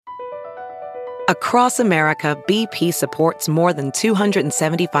Across America, BP supports more than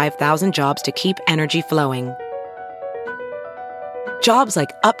 275,000 jobs to keep energy flowing. Jobs like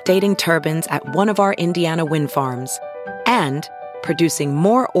updating turbines at one of our Indiana wind farms and producing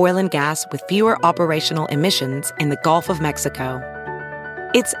more oil and gas with fewer operational emissions in the Gulf of Mexico.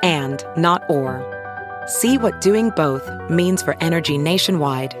 It's and, not or. See what doing both means for energy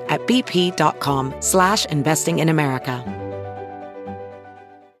nationwide at bp.com/investing in America.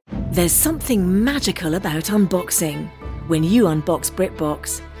 There's something magical about unboxing. When you unbox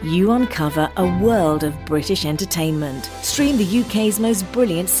BritBox, you uncover a world of British entertainment. Stream the UK's most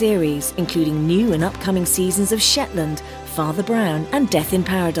brilliant series, including new and upcoming seasons of Shetland, Father Brown and Death in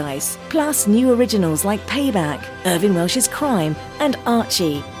Paradise. Plus new originals like Payback, Irving Welsh's Crime and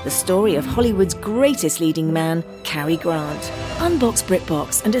Archie, the story of Hollywood's greatest leading man, Cary Grant. Unbox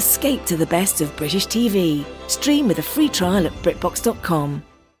BritBox and escape to the best of British TV. Stream with a free trial at BritBox.com.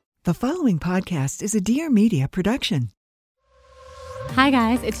 The following podcast is a Dear Media production. Hi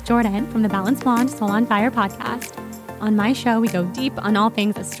guys, it's Jordan from the Balanced Blonde Soul on Fire podcast. On my show, we go deep on all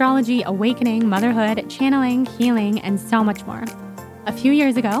things astrology, awakening, motherhood, channeling, healing, and so much more. A few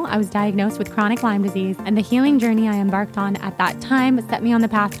years ago, I was diagnosed with chronic Lyme disease, and the healing journey I embarked on at that time set me on the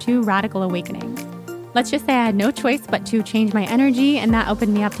path to radical awakening. Let's just say I had no choice but to change my energy, and that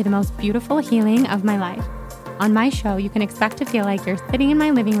opened me up to the most beautiful healing of my life. On my show, you can expect to feel like you're sitting in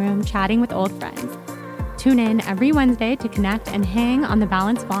my living room chatting with old friends. Tune in every Wednesday to connect and hang on the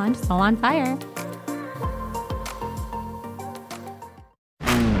Balanced Blonde Soul on Fire.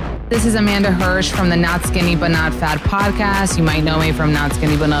 This is Amanda Hirsch from the Not Skinny But Not Fat podcast. You might know me from Not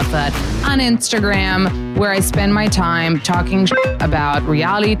Skinny But Not Fat on Instagram, where I spend my time talking about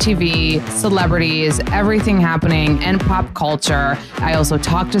reality TV, celebrities, everything happening, and pop culture. I also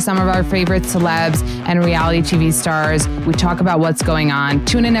talk to some of our favorite celebs and reality TV stars. We talk about what's going on.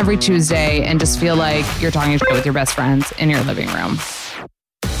 Tune in every Tuesday and just feel like you're talking with your best friends in your living room.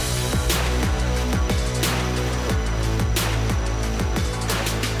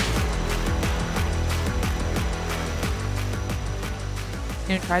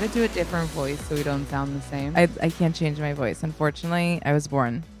 Try to do a different voice so we don't sound the same. I can't change my voice. Unfortunately, I was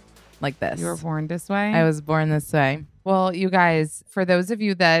born like this. You were born this way? I was born this way. Well, you guys, for those of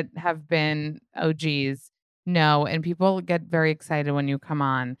you that have been OGs, know, and people get very excited when you come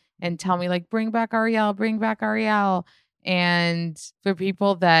on and tell me, like, bring back Ariel, bring back Ariel. And for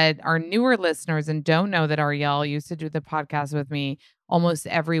people that are newer listeners and don't know that Ariel used to do the podcast with me almost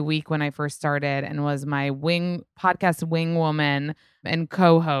every week when I first started and was my podcast wing woman and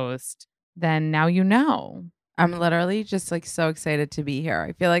co-host, then now you know. I'm literally just like so excited to be here.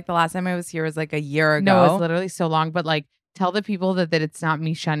 I feel like the last time I was here was like a year ago. No, it's literally so long, but like tell the people that it's not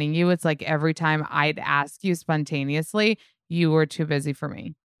me shunning you. It's like every time I'd ask you spontaneously, you were too busy for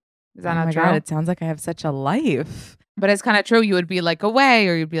me. Is that not true? God, it sounds like I have such a life. But it's kind of true. You would be like away,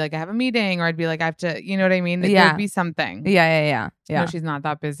 or you'd be like, I have a meeting, or I'd be like, I have to, you know what I mean? Yeah. There'd be something. Yeah. No, she's not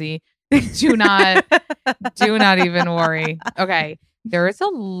that busy. Do not even worry. Okay. There is a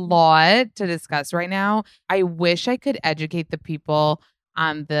lot to discuss right now. I wish I could educate the people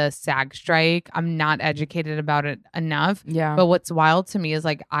on the SAG strike. I'm not educated about it enough. Yeah. But what's wild to me is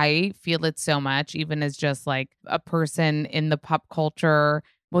like, I feel it so much, even as just like a person in the pop culture.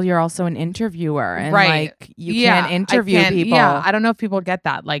 Well, you're also an interviewer, and right. like you can't interview people. Yeah, I don't know if people get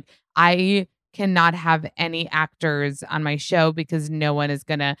that. Like, I cannot have any actors on my show because no one is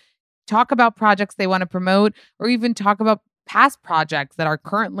going to talk about projects they want to promote or even talk about past projects that are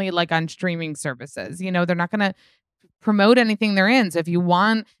currently like on streaming services. You know, they're not going to promote anything they're in. So if you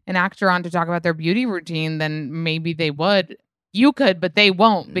want an actor on to talk about their beauty routine, then maybe they would. You could, but they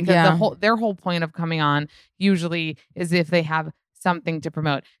won't, because their whole point of coming on usually is if they have something to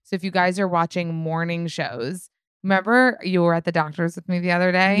promote. So if you guys are watching morning shows, remember you were at the doctor's with me the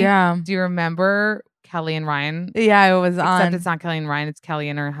other day? Yeah. Do you remember Kelly and Ryan? Yeah, it was on. Except it's not Kelly and Ryan, it's Kelly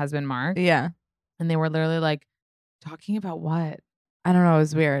and her husband Mark. Yeah. And they were literally like talking about what? I don't know. It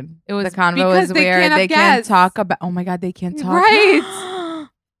was weird. It was the convo was weird. They can't talk about. Oh my God, they can't talk. Right.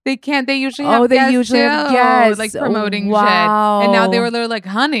 They can't. They usually have have guests, like promoting shit. Wow. And now they were literally like,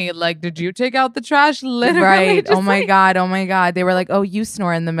 honey, like, did you take out the trash? Literally. Right. Just Oh my God. They were like, oh, you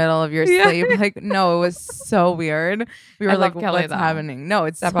snore in the middle of your sleep. Like, no, it was so weird. We were like, Kelly, what's though. happening? No,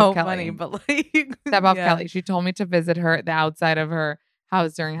 it's Step so up Kelly. funny. But like, Step off Kelly. She told me to visit her, the outside of her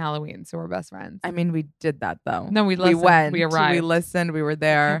house during Halloween. So we're best friends. I mean, we did that though. No, we listened. We went. We arrived. We listened. We were I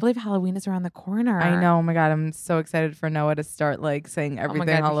there. can't believe Halloween is around the corner. I know. Oh my God. I'm so excited for Noah to start like saying everything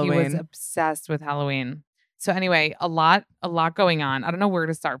oh my God, Halloween. He was obsessed with Halloween. So anyway, a lot going on. I don't know where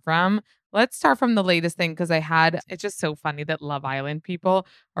to start from. let's start from the latest thing because it's just so funny that Love Island people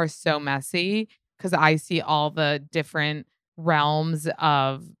are so messy because I see all the different realms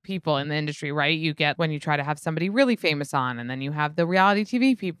of people in the industry, right? You get when you try to have somebody really famous on, and then you have the reality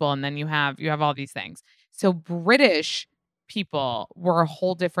TV people, and then you have all these things. So British people were a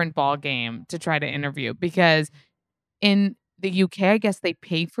whole different ball game to try to interview because in the UK, I guess they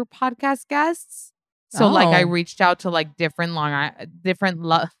paid for podcast guests. So like I reached out to like different Long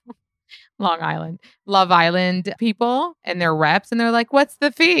Island, Love Island people and their reps. And they're like, what's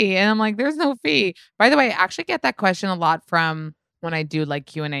the fee? And I'm like, there's no fee. By the way, I actually get that question a lot from when I do like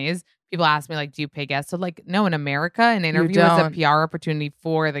Q&As. People ask me like, do you pay guests? So like, no, in America, an interview is a PR opportunity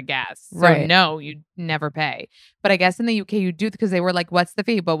for the guests. So Right. no, you never pay. But I guess in the UK you do because they were like, what's the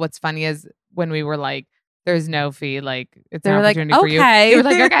fee? But what's funny is when we were like, there's no fee. Like it's an opportunity for you. They were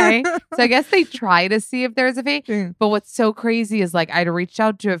like, okay. So I guess they try to see if there's a fee. But what's so crazy is like I'd reached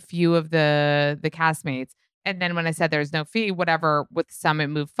out to a few of the castmates. And then when I said there's no fee, whatever, with some it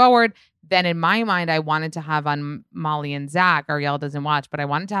moved forward. Then in my mind, I wanted to have on Molly and Zach. Ariel doesn't watch, but I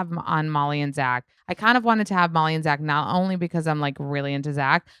wanted to have on Molly and Zach. I kind of wanted to have Molly and Zach not only because I'm like really into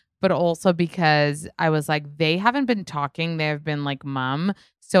Zach, but also because I was like, they haven't been talking. They have been like mum.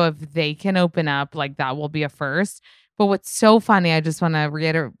 So if they can open up, like that will be a first. But what's so funny, I just want to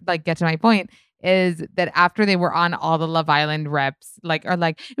reiterate, like get to my point, is that after they were on all the Love Island reps,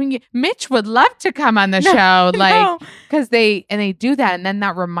 Mitch would love to come on the show, because they do that. And then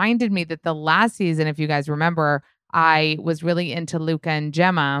that reminded me that the last season, if you guys remember, I was really into Luca and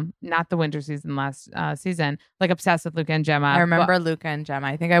Gemma, not the winter season last season, like obsessed with Luca and Gemma. I remember Luca and Gemma.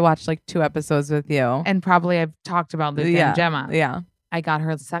 I think I watched like 2 episodes with you. And probably I've talked about Luca and Gemma. Yeah. I got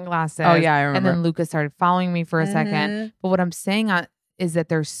her sunglasses. Oh, yeah, I remember. And then Luca started following me for a second. But what I'm saying is that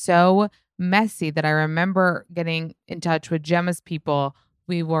they're so messy that I remember getting in touch with Gemma's people.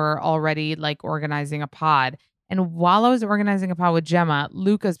 We were already like organizing a pod. And while I was organizing a pod with Gemma,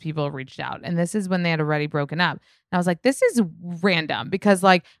 Luca's people reached out. And this is when they had already broken up. And I was like, this is random because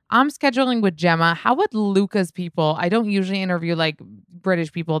like I'm scheduling with Gemma. How would Luca's people? I don't usually interview like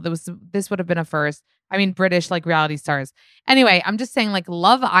British people. This would have been a first. I mean, British like reality stars. Anyway, I'm just saying like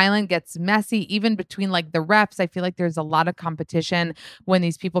Love Island gets messy even between like the reps. I feel like there's a lot of competition when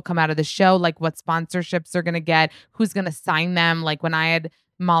these people come out of the show, like what sponsorships they're going to get, who's going to sign them. Like when I had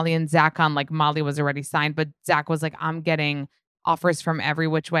Molly and Zach on, like Molly was already signed, but Zach was like, I'm getting offers from every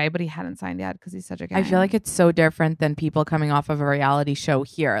which way, but he hadn't signed yet because he's such a guy. I feel like it's so different than people coming off of a reality show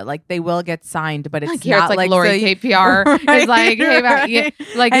here. Like they will get signed, but it's here not it's like Lori KPR. Right,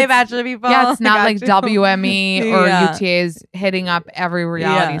 it's like, hey Bachelor people. Yeah, it's not like WME or UTA's hitting up every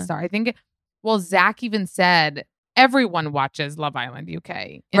reality star. I think, Zach even said everyone watches Love Island UK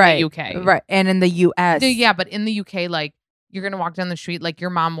in the UK. Right. And in the US. Yeah, but in the UK, like, you're going to walk down the street, like your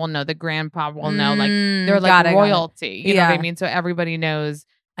mom will know, the grandpa will know, like they're like royalty. You know what I mean? So everybody knows.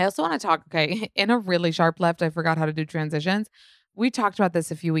 I also want to talk, in a really sharp left, I forgot how to do transitions. We talked about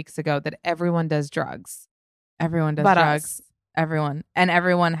this a few weeks ago that everyone does drugs. Everyone does but drugs. Us. Everyone. And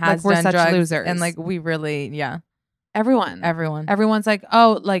everyone has we're done such drugs. Losers. And like we really, Everyone. Everyone's like,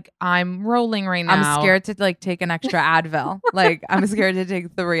 oh, like I'm rolling right now. I'm scared to like take an extra Advil. Like I'm scared to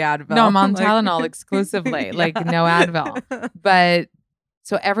take 3 Advil. No, I'm on Tylenol exclusively. Like no Advil. But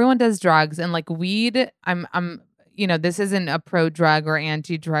so everyone does drugs and like weed. I'm this isn't a pro drug or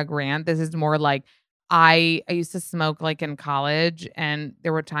anti drug rant. This is more like I used to smoke like in college, and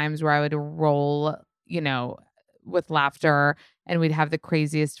there were times where I would roll, with laughter. And we'd have the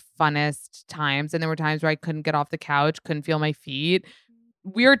craziest, funnest times. And there were times where I couldn't get off the couch, couldn't feel my feet.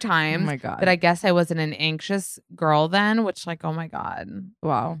 Weird times. Oh my God. That I guess I wasn't an anxious girl then, which like, oh my God.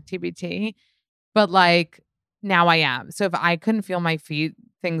 Wow. TBT. But like now I am. So if I couldn't feel my feet,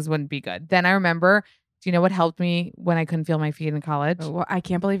 things wouldn't be good. Then I remember, do you know what helped me when I couldn't feel my feet in college? Well, I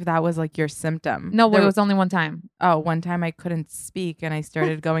can't believe that was like your symptom. No, it was only one time. Oh, one time I couldn't speak and I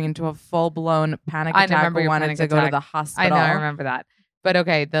started going into a full-blown panic attack. I remember wanted to go to the hospital. I know, I remember that. But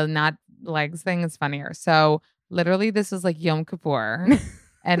okay, the not legs thing is funnier. So literally this was like Yom Kippur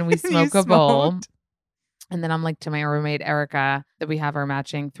and we smoke a bowl. And then I'm like to my roommate, Erica, that we have our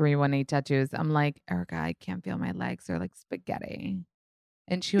matching 318 tattoos. I'm like, Erica, I can't feel my legs. They're like spaghetti.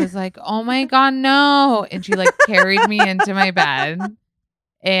 And she was like, oh my God, no. And she like carried me into my bed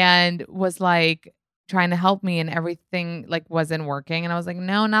and was like trying to help me, and everything like wasn't working. And I was like,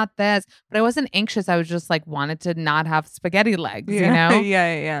 no, not this. But I wasn't anxious. I was just like wanted to not have spaghetti legs, you know?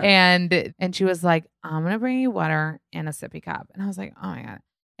 Yeah. And she was like, I'm going to bring you water and a sippy cup. And I was like, oh my God.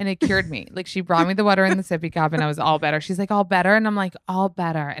 And it cured me. Like she brought me the water and the sippy cup and I was all better. She's like, all better? And I'm like, all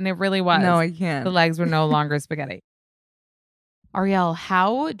better. And it really was. No, I can't. The legs were no longer spaghetti. Ariel,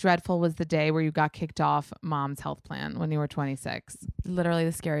 how dreadful was the day where you got kicked off Mom's health plan when you were 26? Literally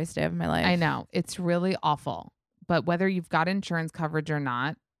the scariest day of my life. I know. It's really awful. But whether you've got insurance coverage or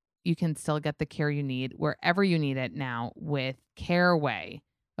not, you can still get the care you need wherever you need it now with Careaway.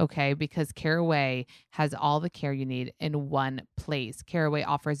 Okay, because Careaway has all the care you need in one place. Careaway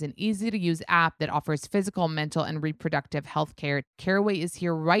offers an easy-to-use app that offers physical, mental, and reproductive health care. Careaway is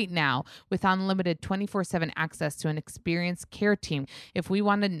here right now with unlimited 24/7 access to an experienced care team. If we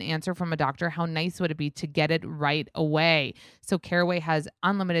wanted an answer from a doctor, how nice would it be to get it right away? So Careaway has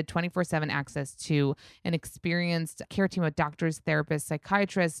unlimited 24/7 access to an experienced care team of doctors, therapists,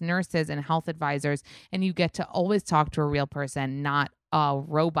 psychiatrists, nurses, and health advisors, and you get to always talk to a real person, not a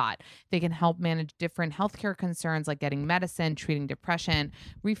robot. They can help manage different healthcare concerns like getting medicine, treating depression,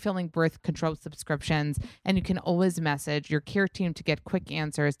 refilling birth control subscriptions, and you can always message your care team to get quick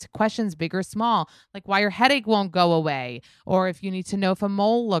answers to questions big or small, like why your headache won't go away, or if you need to know if a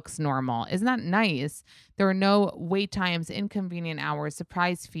mole looks normal. Isn't that nice? There are no wait times, inconvenient hours,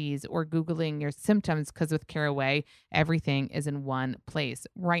 surprise fees, or Googling your symptoms because with Careaway, everything is in one place.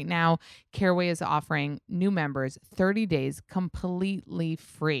 Right now, Careaway is offering new members 30 days completely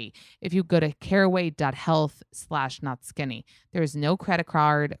free if you go to careaway.health/notskinny. There is no credit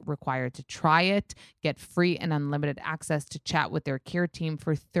card required to try it. Get free and unlimited access to chat with their care team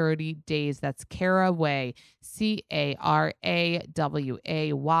for 30 days. That's Careaway,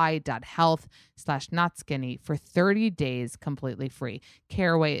 caraway.health/notskinny for 30 days completely free.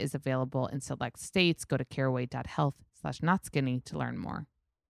 Careaway is available in select states. Go to careaway.health/notskinny to learn more.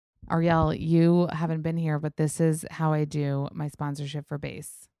 Ariel, you haven't been here, but this is how I do my sponsorship for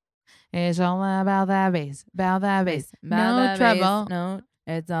Base. It's all about that bass, about that bass. No trouble. No,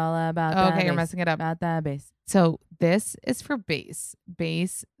 it's all about that. Okay, you're bass, messing it up. About that bass. So this is for Base.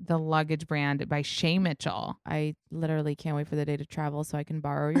 Base, the luggage brand by Shay Mitchell. I literally can't wait for the day to travel so I can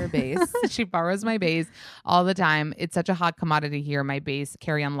borrow your bass. She borrows my Base all the time. It's such a hot commodity here, my Base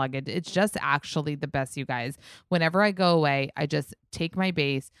carry-on luggage. It's just actually the best, you guys. Whenever I go away, I just take my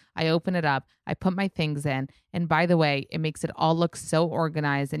Base, I open it up, I put my things in, and by the way, it makes it all look so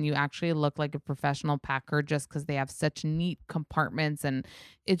organized, and you actually look like a professional packer just because they have such neat compartments, and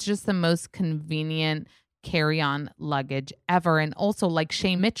it's just the most convenient carry-on luggage ever. And also, like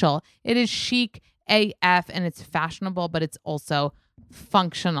Shay Mitchell, it is chic AF and it's fashionable, but it's also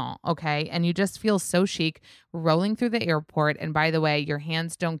functional. Okay. And you just feel so chic rolling through the airport. And by the way, your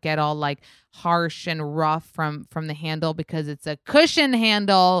hands don't get all like harsh and rough from the handle because it's a cushion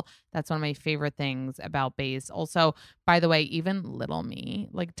handle. That's one of my favorite things about Base. Also, by the way, even little me,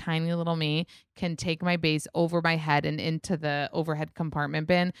 like tiny little me, can take my Base over my head and into the overhead compartment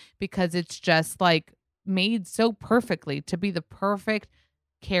bin because it's just like made so perfectly to be the perfect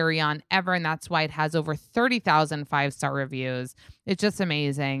carry-on ever, and that's why it has over 30,000 5-star reviews. It's just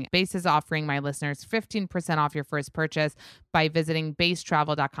amazing. Base is offering my listeners 15% off your first purchase by visiting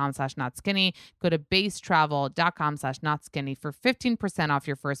basetravel.com/notskinny. Go to basetravel.com/notskinny for 15% off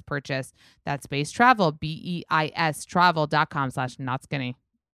your first purchase. That's Base Travel, BEIS travel.com/notskinny.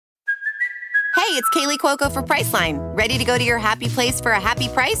 Hey, it's Kaylee Cuoco for Priceline. Ready to go to your happy place for a happy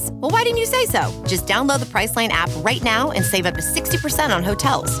price? Well, why didn't you say so? Just download the Priceline app right now and save up to 60% on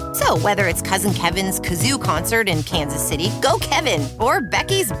hotels. So whether it's Cousin Kevin's Kazoo Concert in Kansas City, go Kevin, or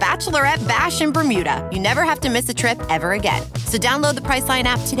Becky's Bachelorette Bash in Bermuda, you never have to miss a trip ever again. So download the Priceline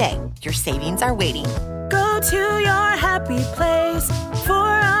app today. Your savings are waiting. Go to your happy place for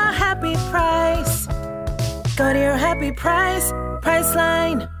a happy price. Go to your happy price,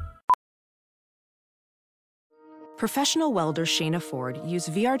 Priceline. Professional welder Shayna Ford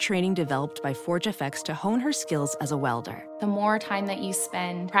used VR training developed by ForgeFX to hone her skills as a welder. The more time that you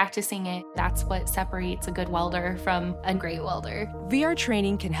spend practicing it, that's what separates a good welder from a great welder. VR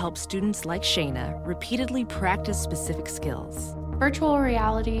training can help students like Shayna repeatedly practice specific skills. Virtual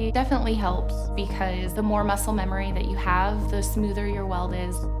reality definitely helps because the more muscle memory that you have, the smoother your weld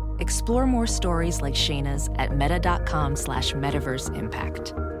is. Explore more stories like Shayna's at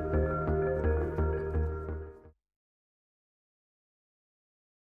meta.com/metaverseimpact.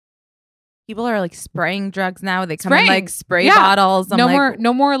 People are like spraying drugs now. They come in like spray Yeah. bottles.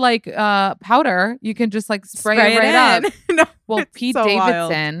 No more like powder. You can just like spray it right up. No, Well, Pete so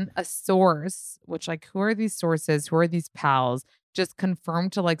Davidson, a source, which like who are these sources? Who are these pals? Just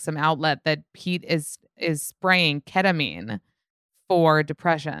confirmed to like some outlet that Pete is spraying ketamine for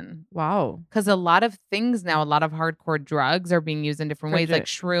depression. Wow. Because a lot of things now, a lot of hardcore drugs are being used in different ways. Like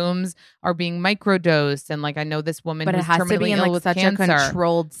shrooms are being microdosed. And like I know this woman But it who's has to terminally be in ill like with such cancer. a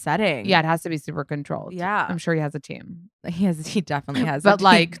controlled setting. Yeah, it has to be super controlled. Yeah. I'm sure he has a team. He definitely has. But a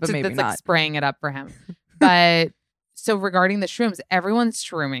like team, but maybe that's not. like spraying it up for him. But so regarding the shrooms, everyone's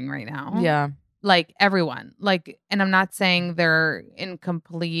shrooming right now. Yeah. Like everyone, like, and I'm not saying they're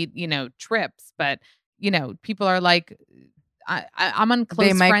incomplete, trips, but people are like, I'm on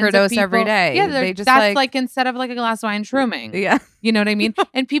close They friends of microdose people. every day. Yeah, they just that's like instead of like a glass of wine shrooming. Yeah. You know what I mean?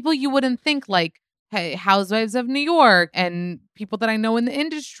 And people you wouldn't think, like, hey, Housewives of New York and people that I know in the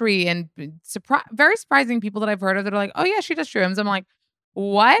industry and very surprising people that I've heard of that are like, oh yeah, she does shrooms. I'm like,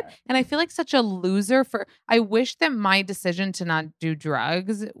 what? And I feel like such a loser I wish that my decision to not do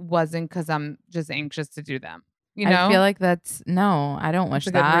drugs wasn't because I'm just anxious to do them. I feel like no, I don't wish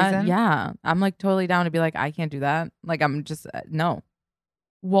a good that. reason? Yeah. I'm like totally down to be like, I can't do that. Like, I'm just, no.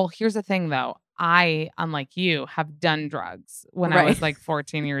 Well, here's the thing though. I, unlike you, have done drugs when I was like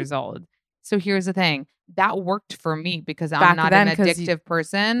 14 years old. So here's the thing. That worked for me because I'm not an addictive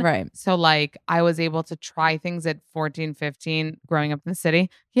person. Right. So like I was able to try things at 14, 15, growing up in the city.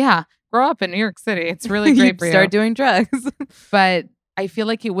 Yeah. Grow up in New York City. It's really great for you. Start doing drugs. But I feel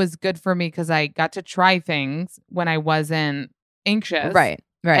like it was good for me because I got to try things when I wasn't anxious. Right.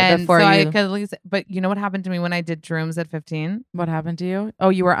 And Before so you... I could at least, but you know what happened to me when I did shrooms at 15? What happened to you? Oh,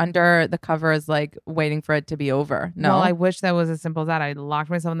 you were under the covers, like waiting for it to be over. No. Well, I wish that was as simple as that. I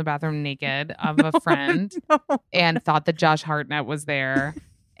locked myself in the bathroom naked of a friend and thought that Josh Hartnett was there.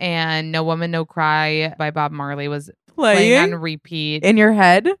 And No Woman, No Cry by Bob Marley was playing on repeat. In your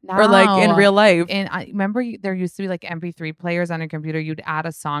head? Or like in real life? And I remember there used to be like MP3 players on your computer. You'd add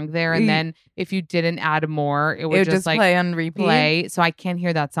a song there. And then if you didn't add more, it would just like play on repeat. Play. So I can't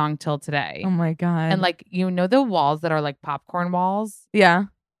hear that song till today. Oh my God. And like, the walls that are like popcorn walls? Yeah.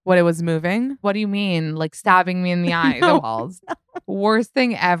 What, it was moving? What do you mean? Like stabbing me in the eye, the walls. Worst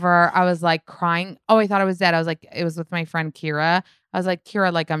thing ever. I was like crying. Oh, I thought I was dead. I was like, it was with my friend Kira. I was like,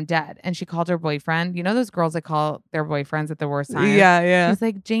 Kira, like I'm dead. And she called her boyfriend. You know those girls that call their boyfriends at the worst time? Yeah. She's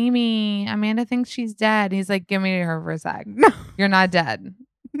like, Jamie, Amanda thinks she's dead. He's like, give me her for a sec. You're not dead.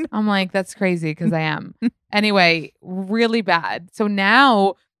 I'm like, that's crazy because I am. Anyway, really bad. So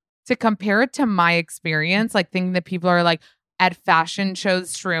now to compare it to my experience, like thinking that people are like at fashion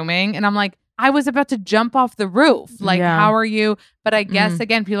shows shrooming. And I'm like, I was about to jump off the roof. Like, how are you? But I guess,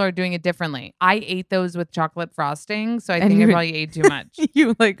 again, people are doing it differently. I ate those with chocolate frosting. So I think I probably ate too much.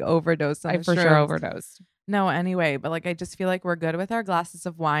 You like overdosed on I for sure overdosed. No, anyway. But like, I just feel like we're good with our glasses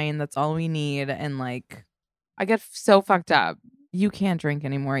of wine. That's all we need. And like, I get so fucked up. You can't drink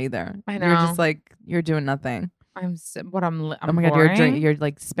anymore either. I know. You're just like, you're doing nothing. I'm oh my God, you're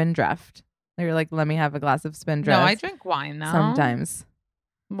like Spindrift. You're like, let me have a glass of Spindrift. No, I drink wine though. Sometimes.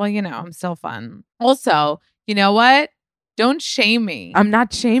 Well, I'm still fun. Also, you know what? Don't shame me. I'm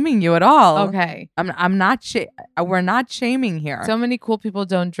not shaming you at all. Okay. I'm not. We're not shaming here. So many cool people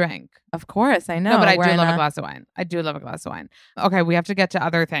don't drink. Of course, I know. No, but I do love a glass of wine. I do love a glass of wine. Okay, we have to get to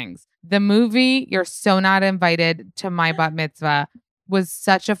other things. The movie You're So Not Invited to My Bat Mitzvah was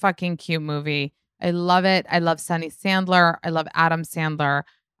such a fucking cute movie. I love it. I love Sunny Sandler. I love Adam Sandler.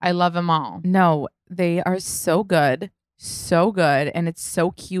 I love them all. No, they are so good. So good. And it's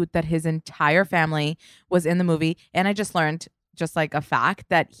so cute that his entire family was in the movie. And I just learned, just like a fact,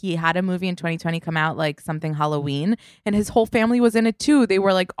 that he had a movie in 2020 come out, like something Halloween, and his whole family was in it too. They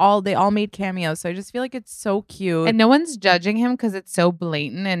were like they all made cameos. So I just feel like it's so cute. And no one's judging him because it's so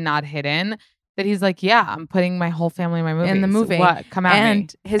blatant and not hidden that he's like, yeah, I'm putting my whole family in my movie. In the movie. What? Come at and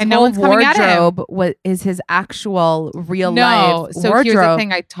me. His and whole no one's wardrobe is his actual real life so wardrobe. Here's the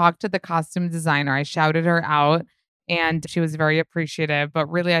thing. I talked to the costume designer. I shouted her out. And she was very appreciative, but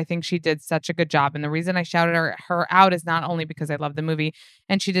really, I think she did such a good job. And the reason I shouted her out is not only because I love the movie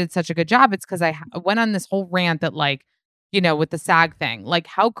and she did such a good job. It's because I went on this whole rant that, like, with the SAG thing, like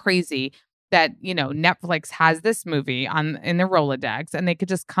how crazy that, Netflix has this movie in their Rolodex and they could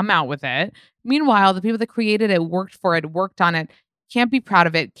just come out with it. Meanwhile, the people that created it, worked for it, worked on it, can't be proud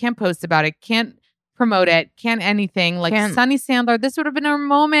of it, can't post about it, can't promote it, can't anything. Like Sunny Sandler, this would have been her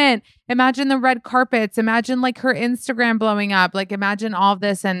moment. Imagine the red carpets. Imagine like her Instagram blowing up. Like imagine all of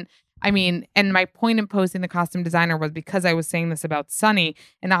this. And I mean, and my point in posting the costume designer was because I was saying this about Sunny,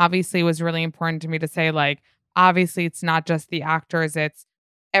 and obviously it was really important to me to say, like, obviously it's not just the actors, it's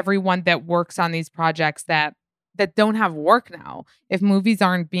everyone that works on these projects that don't have work now. If movies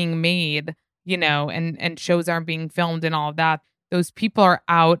aren't being made, and shows aren't being filmed and all of that, those people are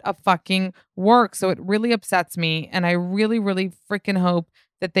out of fucking work. So it really upsets me. And I really, really freaking hope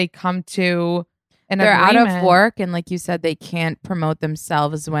that they come to an agreement. They're out of work. And like you said, they can't promote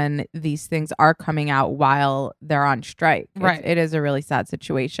themselves when these things are coming out while they're on strike. Right. It is a really sad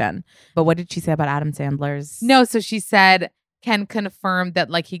situation. But what did she say about Adam Sandler's? No, so she said, can confirm that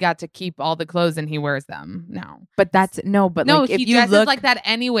like he got to keep all the clothes and he wears them now. But that's, no, but no, like, if he you dresses look like that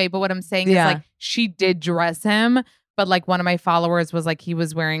anyway. But what I'm saying is like she did dress him. But like one of my followers was like, he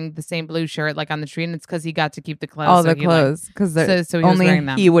was wearing the same blue shirt like on the street, and it's because he got to keep the clothes. All so the he, clothes, because so he was only wearing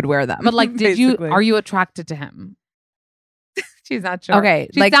them. he would wear them. But like, basically. are you attracted to him? She's not sure. Okay,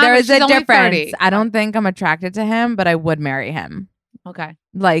 She's like not, there is she's a only difference. 30. I don't think I'm attracted to him, but I would marry him. Okay.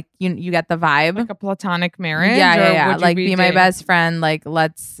 Like you get the vibe. Like a platonic marriage? Yeah. Or would Like you be my best friend. Like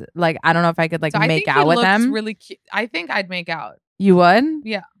let's I don't know if I could like So I make think out he with looks them. really cute. I think I'd make out. You would?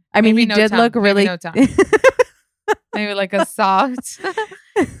 Yeah. I mean, Maybe he no did tongue. look Maybe really no tongue. Maybe like a soft,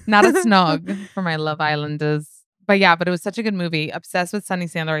 not a snog for my Love Islanders. But yeah, but it was such a good movie. Obsessed with Sunny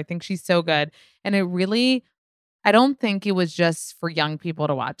Sandler. I think she's so good. And it really, I don't think it was just for young people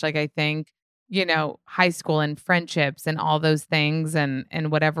to watch. Like I think, high school and friendships and all those things and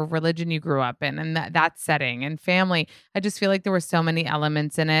whatever religion you grew up in and that setting and family. I just feel like there were so many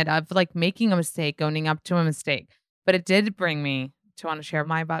elements in it of like making a mistake, owning up to a mistake. But it did bring me to want to share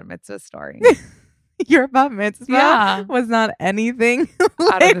my bat mitzvah story. Your bat mitzvah was not anything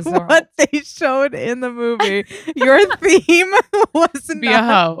like what they showed in the movie. Your theme was be a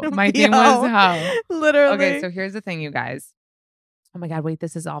hoe. My theme was hoe. Literally. Okay, so here's the thing, you guys. Oh my God, wait,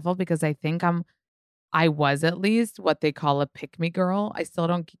 this is awful because I think I was at least what they call a pick-me girl. I still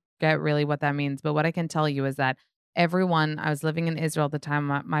don't get really what that means, but what I can tell you is that I was living in Israel at the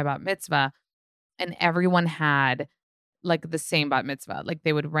time of my bat mitzvah, and everyone had like the same bat mitzvah. Like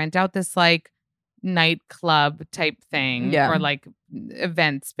they would rent out this like nightclub type thing or like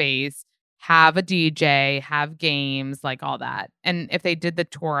event space, have a DJ, have games, like all that. And if they did the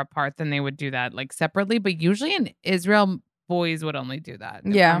Torah part, then they would do that like separately. But usually in Israel, boys would only do that.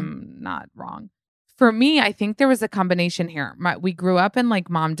 If I'm not wrong. For me, I think there was a combination here. We grew up and like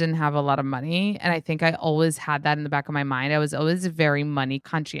mom didn't have a lot of money. And I think I always had that in the back of my mind. I was always very money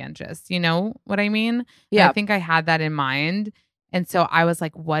conscientious. You know what I mean? Yeah. I think I had that in mind. And so I was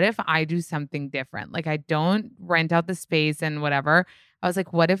like, what if I do something different? Like I don't rent out the space and whatever. I was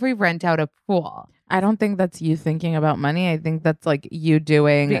like, what if we rent out a pool? I don't think that's you thinking about money. I think that's like you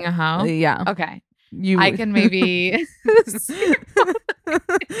doing. Being a hoe? Yeah. Okay. I can maybe.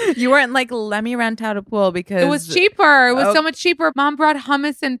 You weren't like, let me rent out a pool because it was cheaper. It was so much cheaper. Mom brought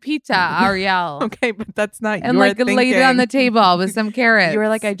hummus and pizza, Ariel. Okay, but that's not and your like thinking. laid it on the table with some carrots. You were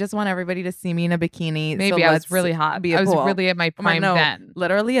like, I just want everybody to see me in a bikini. Maybe so I was really hot. I was really at my prime then.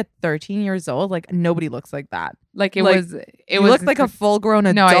 Literally at 13 years old, like nobody looks like that. Like it looked like a full grown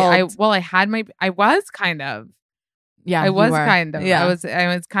adult. No, I was kind of. Yeah, I was kind of. Yeah. I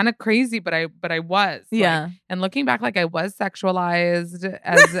was kind of crazy, but I was. Yeah. Like, and looking back, like I was sexualized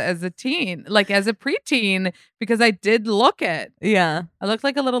as a teen, like as a preteen, because I did look it. Yeah. I looked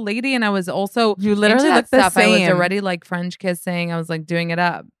like a little lady, and I was also you literally looked the stuff. same. I was already like French kissing. I was like doing it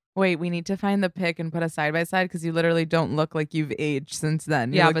up. Wait, we need to find the pic and put a side by side because you literally don't look like you've aged since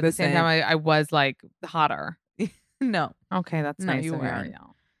then. Yeah, but at the same time, I was like hotter. No. Okay, that's nice you of weren't. you.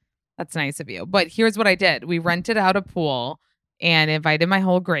 That's nice of you. But here's what I did. We rented out a pool and invited my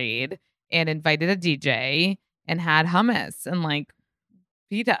whole grade and invited a DJ and had hummus and like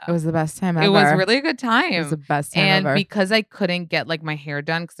pita. It was the best time ever. It was really a good time. It was the best time and ever. Because I couldn't get like my hair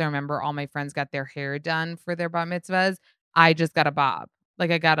done, because I remember all my friends got their hair done for their bat mitzvahs, I just got a bob. Like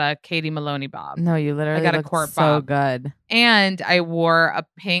I got a Katie Maloney bob. No, you literally got a looked court so bob. good. And I wore a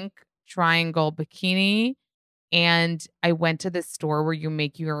pink triangle bikini. And I went to this store where you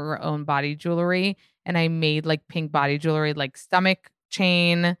make your own body jewelry. And I made like pink body jewelry, like stomach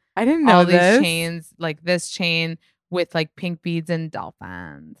chain. I didn't know all this. These chains, like this chain with like pink beads and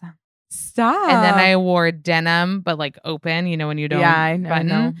dolphins. Stop. And then I wore denim, but like open, you know, when you don't button. I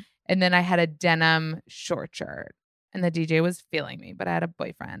know. And then I had a denim short shirt. And the DJ was feeling me, but I had a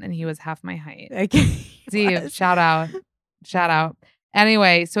boyfriend and he was half my height. Steve, shout out.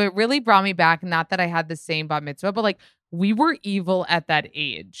 Anyway, so it really brought me back. Not that I had the same bat mitzvah, but like we were evil at that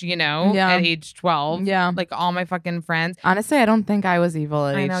age, you know, at age 12. Yeah. Like all my fucking friends. Honestly, I don't think I was evil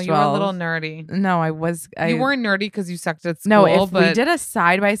at age 12. I know, you were a little nerdy. No, I was. You weren't nerdy because you sucked at school. No, if but we did a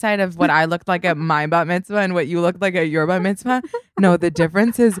side by side of what I looked like at my bat mitzvah and what you looked like at your bat mitzvah, no, the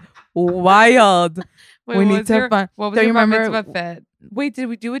difference is wild. Wait, we need to find. What was your bat mitzvah fit? Wait, did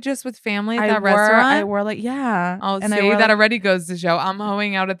we do it just with family at that restaurant? I wore like, yeah. Oh, and see, that already goes to show. I'm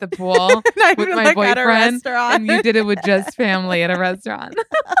hoeing out at the pool with my like boyfriend, and you did it with just family at a restaurant.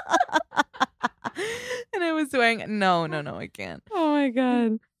 And I was wearing, no, I can't. Oh my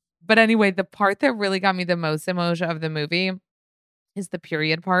God. But anyway, the part that really got me the most emotion of the movie is the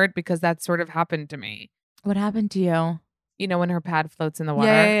period part, because that sort of happened to me. What happened to you? You know, when her pad floats in the water.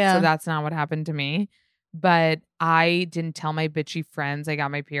 Yeah. So that's not what happened to me. But I didn't tell my bitchy friends I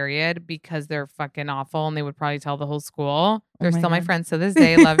got my period because they're fucking awful and they would probably tell the whole school. They're still my friends to this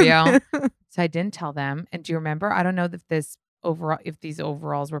day. Love you. So I didn't tell them. And do you remember? I don't know if these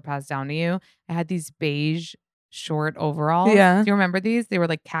overalls were passed down to you. I had these beige short overalls. Yeah. Do you remember these? They were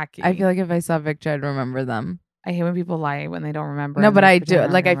like khaki. I feel like if I saw a picture, I'd remember them. I hate when people lie when they don't remember. No, and but they I do.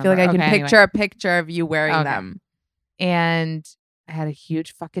 pretend Like, I feel like I remember. can Okay, picture anyway. a picture of you wearing them. And I had a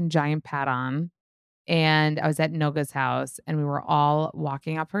huge fucking giant pad on. And I was at Noga's house and we were all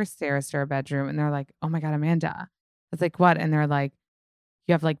walking up her stairs to her bedroom. And they're like, oh my God, Amanda. I was like, what? And they're like,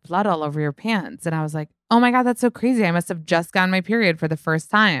 you have like blood all over your pants. And I was like, oh my God, that's so crazy. I must have just gotten my period for the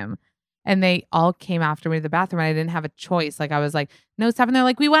first time. And they all came after me to the bathroom and I didn't have a choice. Like I was like, no, stop. And they're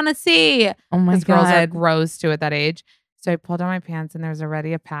like, we want to see. Oh my God. Because girls are gross too at that age. So I pulled down my pants and there's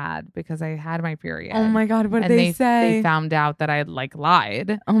already a pad because I had my period. Oh my God. What did and they say? They found out that I had like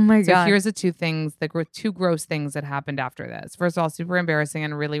lied. Oh my God. So here's the two gross things that happened after this. First of all, super embarrassing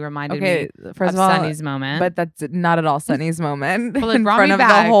and really reminded me first of of all, Sunny's moment. But that's not at all Sunny's moment. Well, it in brought front me of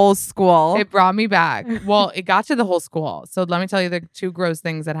back. the whole school. It brought me back. Well, it got to the whole school. So let me tell you the two gross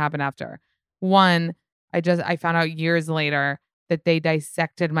things that happened after. One, I found out years later that they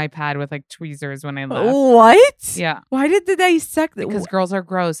dissected my pad with like tweezers when I left. What? Yeah. Why did they dissect it? Because girls are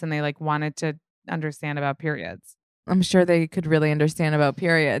gross and they like wanted to understand about periods. I'm sure they could really understand about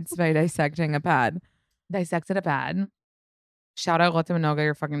periods by dissecting a pad. Dissected a pad. Shout out Lotte Minoga,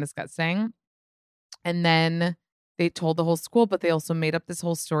 you're fucking disgusting. And then they told the whole school, but they also made up this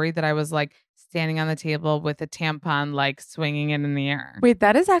whole story that I was like standing on the table with a tampon, like swinging it in the air. Wait,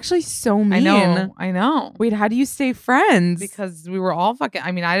 that is actually so mean. I know. Wait, how do you stay friends? Because we were all fucking,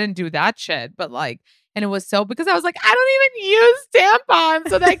 I mean, I didn't do that shit, but like, and it was so, because I was like, I don't even use tampons,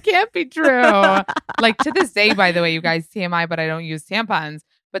 so that can't be true. Like to this day, by the way, you guys, TMI, but I don't use tampons.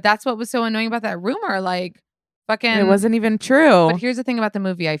 But that's what was so annoying about that rumor. Like, fucking. It wasn't even true. But here's the thing about the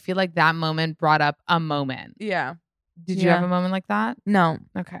movie. I feel like that moment brought up a moment. Yeah. Did you have a moment like that? No.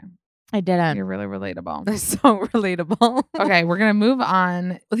 Okay. I didn't. You're really relatable. They're so relatable. Okay, we're going to move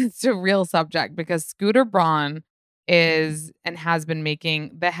on to a real subject because Scooter Braun is and has been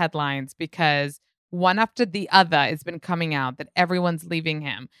making the headlines because one after the other it's been coming out that everyone's leaving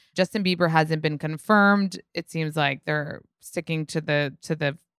him. Justin Bieber hasn't been confirmed. It seems like they're sticking to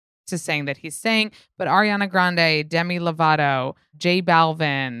saying that he's staying, but Ariana Grande, Demi Lovato, J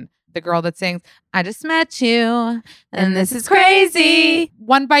Balvin, the girl that sings, I just met you and this is crazy.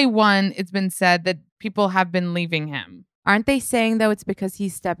 One by one, it's been said that people have been leaving him. Aren't they saying, though, it's because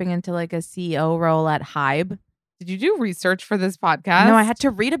he's stepping into like a CEO role at Hybe? Did you do research for this podcast? No, I had to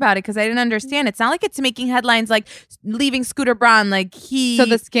read about it because I didn't understand. It's not like it's making headlines like leaving Scooter Braun. Like he. So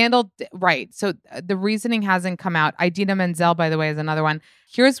the scandal, right. So the reasoning hasn't come out. Idina Menzel, by the way, is another one.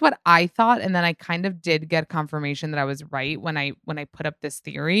 Here's what I thought. And then I kind of did get confirmation that I was right when I put up this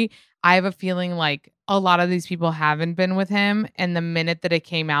theory. I have a feeling like a lot of these people haven't been with him. And the minute that it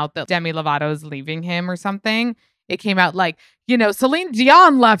came out that Demi Lovato is leaving him or something, it came out like, you know, Celine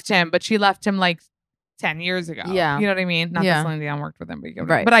Dion left him, but she left him like 10 years ago. Yeah. You know what I mean? Not that Celine Dion worked with him, but you get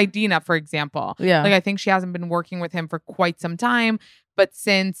what I mean. Right. But Idina, for example. Yeah. Like I think she hasn't been working with him for quite some time. But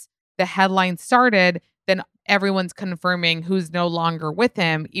since the headline started, then everyone's confirming who's no longer with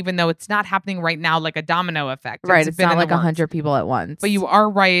him, even though it's not happening right now like a domino effect. Right. It's been not in the like works. 100 people at once. But you are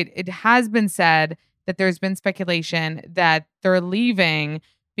right. It has been said that there's been speculation that they're leaving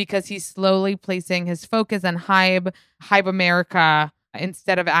because he's slowly placing his focus on Hybe America,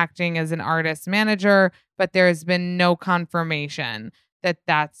 instead of acting as an artist manager, but there's been no confirmation that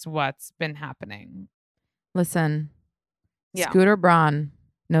that's what's been happening. Listen, Yeah. Scooter Braun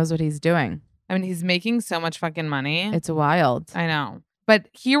knows what he's doing. I mean, he's making so much fucking money. It's wild. I know. But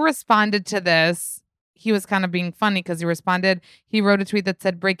he responded to this. He was kind of being funny because he wrote a tweet that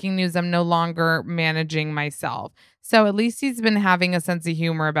said, breaking news, I'm no longer managing myself. So at least he's been having a sense of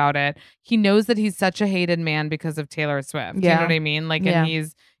humor about it. He knows that he's such a hated man because of Taylor Swift. Yeah. You know what I mean? Like, Yeah. and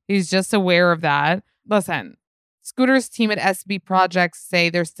he's just aware of that. Listen, Scooter's team at SB Projects say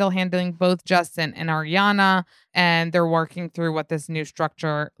they're still handling both Justin and Ariana, and they're working through what this new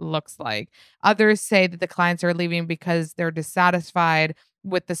structure looks like. Others say that the clients are leaving because they're dissatisfied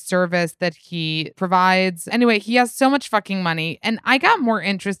with the service that he provides. Anyway, he has so much fucking money. And I got more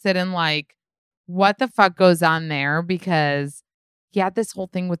interested in like, what the fuck goes on there? Because he had this whole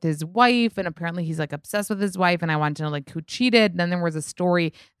thing with his wife, and apparently he's like obsessed with his wife. And I wanted to know like who cheated. And then there was a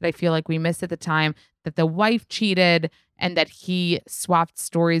story that I feel like we missed at the time that the wife cheated and that he swapped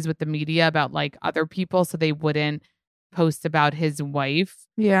stories with the media about like other people so they wouldn't post about his wife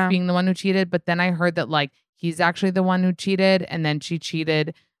being the one who cheated. But then I heard that like he's actually the one who cheated, and then she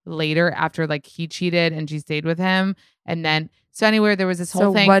cheated later after like he cheated and she stayed with him. And then so anyway, there was this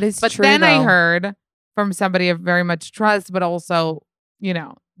whole thing. What is but true, then I though? heard from somebody of very much trust, but also, you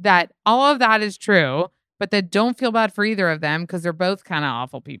know, that all of that is true, but that don't feel bad for either of them because they're both kind of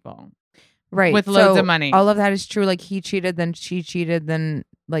awful people. Right. With loads of money. All of that is true. Like he cheated, then she cheated, then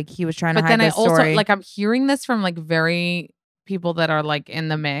like he was trying to But hide then I this also story. like I'm hearing this from like very people that are like in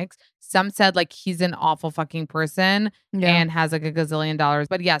the mix. Some said like he's an awful fucking person and has like a gazillion dollars.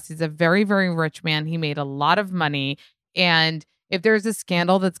 But yes, he's a very, very rich man. He made a lot of money. And if there's a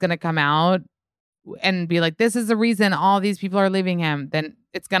scandal that's going to come out and be like, this is the reason all these people are leaving him, then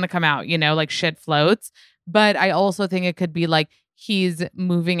it's going to come out, you know, like shit floats. But I also think it could be like he's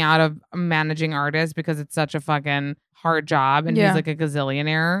moving out of managing artists because it's such a fucking hard job and he's like a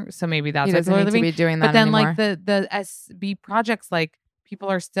gazillionaire. So maybe that's he why doesn't people are need to leaving. be doing that But then anymore. like the SB projects, like people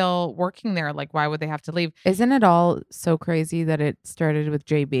are still working there. Like why would they have to leave? Isn't it all so crazy that it started with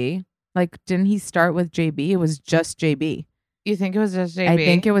JB? Like, didn't he start with JB? It was just JB. You think it was just JB? I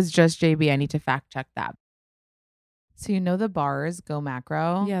think it was just JB. I need to fact check that. So you know the bars Go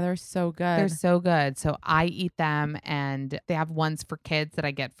Macro? Yeah, they're so good. They're so good. So I eat them and they have ones for kids that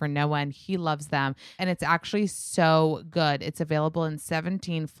I get for Noah and he loves them. And it's actually so good. It's available in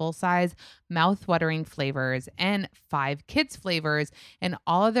 17 full-size mouth-watering flavors and 5 kids flavors. And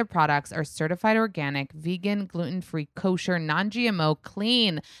all of their products are certified organic, vegan, gluten-free, kosher, non-GMO,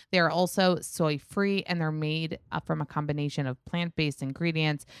 clean. They are also soy-free and they're made from a combination of plant-based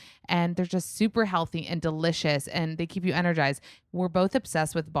ingredients. And they're just super healthy and delicious and they keep you energized. We're both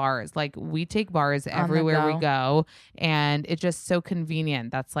obsessed with bars. Like we take bars everywhere we go and it's just so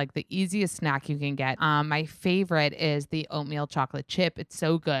convenient. That's like the easiest snack you can get. My favorite is the oatmeal chocolate chip. It's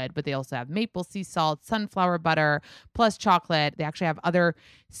so good, but they also have maple sea salt, sunflower butter, plus chocolate. They actually have other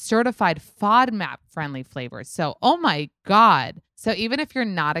certified FODMAP friendly flavors. So, oh my God. So even if you're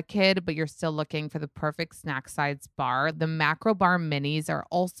not a kid, but you're still looking for the perfect snack size bar, the Macro Bar Minis are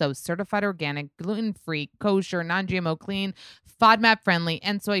also certified organic, gluten-free, kosher, non-GMO, clean, FODMAP friendly,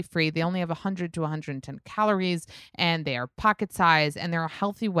 and soy-free. They only have 100 to 110 calories, and they are pocket size, and they're a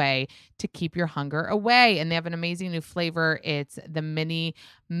healthy way to keep your hunger away. And they have an amazing new flavor. It's the mini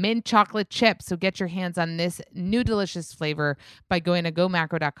mint chocolate chip. So get your hands on this new delicious flavor by going to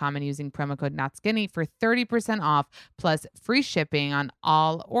gomacro.com and using promo code NOTSKINNY for 30% off plus free shipping on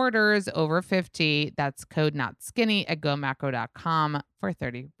all orders over 50. That's code NOTSKINNY at gomacro.com for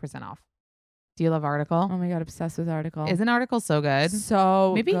 30% off. Do you love Article? Oh my God, obsessed with Article. Isn't Article so good?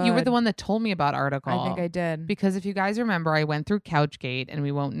 So Maybe good. you were the one that told me about Article. I think I did. Because if you guys remember, I went through Couchgate and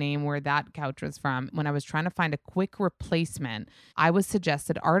we won't name where that couch was from. When I was trying to find a quick replacement, I was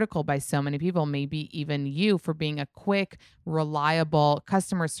suggested Article by so many people, maybe even you, for being a quick, reliable,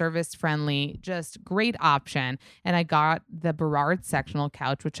 customer service friendly, just great option. And I got the Berard sectional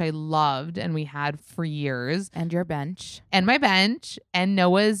couch, which I loved and we had for years. And your bench. And my bench and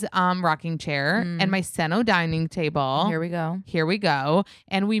Noah's rocking chair and my Seno dining table. Here we go. Here we go.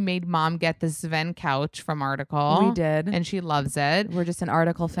 And we made mom get the Sven couch from Article. We did. And she loves it. We're just an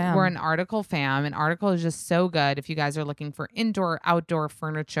Article fam. We're an Article fam. And Article is just so good. If you guys are looking for indoor, outdoor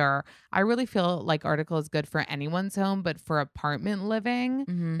furniture, I really feel like Article is good for anyone's home, but for apartment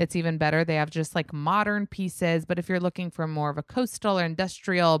living, it's even better. They have just like modern pieces. But if you're looking for more of a coastal or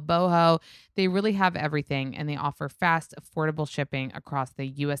industrial boho, they really have everything. And they offer fast, affordable shipping across the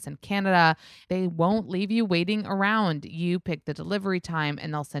US and Canada. They won't leave you waiting around. You pick the delivery time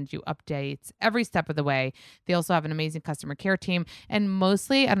and they'll send you updates every step of the way. They also have an amazing customer care team. And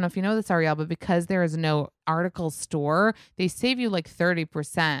mostly, I don't know if you know this, Ariel, but because there is no Article store, they save you like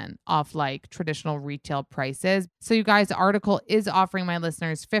 30% off like traditional retail prices. So you guys, Article is offering my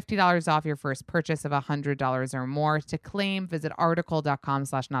listeners $50 off your first purchase of $100 or more. To claim, visit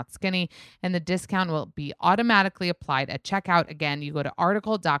article.com/notskinny and the discount will be automatically applied at checkout. Again, you go to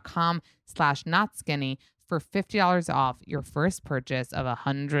article.com/notskinny for $50 off your first purchase of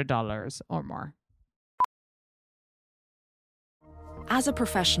 $100 or more. As a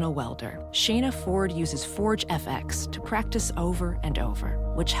professional welder, Shayna Ford uses Forge FX to practice over and over,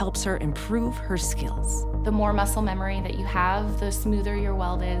 which helps her improve her skills. The more muscle memory that you have, the smoother your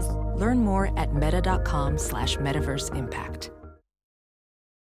weld is. Learn more at meta.com/metaverseimpact.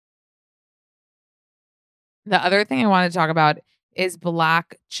 The other thing I want to talk about is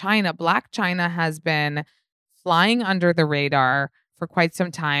Black China. Black China has been flying under the radar for quite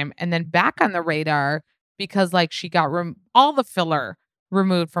some time and then back on the radar because like she got all the filler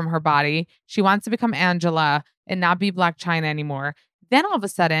removed from her body. She wants to become Angela and not be Black China anymore. Then all of a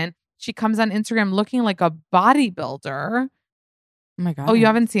sudden, she comes on Instagram looking like a bodybuilder. Oh my God. Oh, you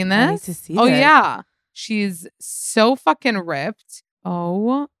haven't seen this? I need to see Oh, this. yeah. She's so fucking ripped.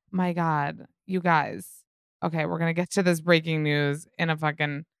 Oh my God. You guys. Okay, we're going to get to this breaking news in a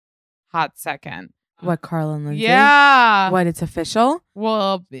fucking hot second. What, Carl and Lindsey? Yeah. What, it's official?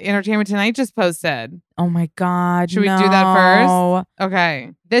 Well, Entertainment Tonight just posted. Oh my God. Should we do that first?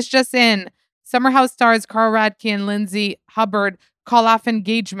 Okay. This just in. Summer House stars Carl Radke and Lindsey Hubbard call off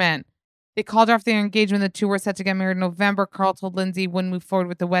engagement. They called off their engagement. The two were set to get married in November. Carl told Lindsey wouldn't move forward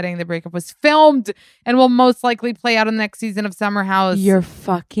with the wedding. The breakup was filmed and will most likely play out in the next season of Summer House. You're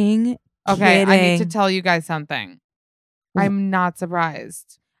fucking okay. kidding. I need to tell you guys something. I'm not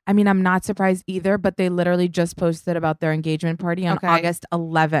surprised. I mean, I'm not surprised either, but they literally just posted about their engagement party on August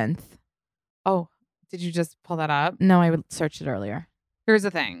 11th. Oh, did you just pull that up? No, I searched it earlier. Here's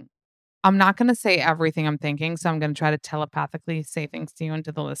the thing. I'm not going to say everything I'm thinking, so I'm going to try to telepathically say things to you and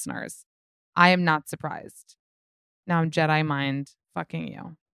to the listeners. I am not surprised. Now I'm Jedi mind fucking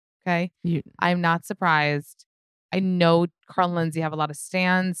you. Okay? I'm not surprised. I know Carl and Lindsey have a lot of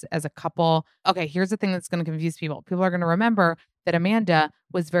stands as a couple. Okay, here's the thing that's going to confuse people. People are going to remember that Amanda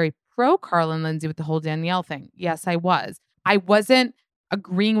was very pro Carl and Lindsey with the whole Danielle thing. Yes, I was. I wasn't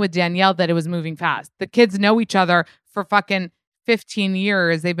agreeing with Danielle that it was moving fast. The kids know each other for fucking 15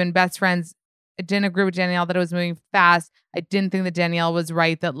 years. They've been best friends. I didn't agree with Danielle that it was moving fast. I didn't think that Danielle was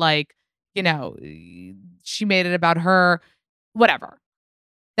right that, like, you know, she made it about her. Whatever.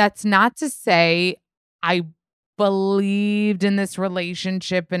 That's not to say I believed in this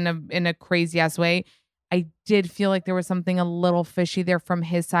relationship in a crazy ass way. I did feel like there was something a little fishy there from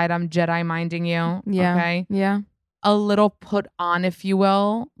his side. I'm Jedi minding you. Yeah. Okay. Yeah. A little put on, if you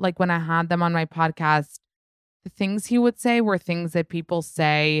will. Like when I had them on my podcast, the things he would say were things that people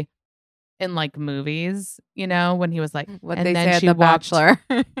say in like movies, you know, when he was like, what and they then say at she The walked, Bachelor.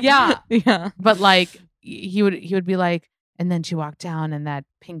 Yeah. Yeah. But like he would be like, and then she walked down in that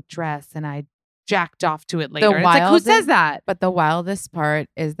pink dress and I jacked off to it later. And it's like, who says that? But the wildest part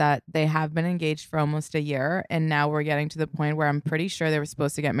is that they have been engaged for almost a year, and now we're getting to the point where I'm pretty sure they were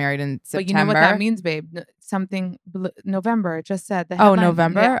supposed to get married in September. But you know what that means, babe? Something November. It just said the Oh, headline.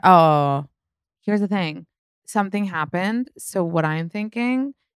 November? Yeah. Oh. Here's the thing. Something happened. So what I'm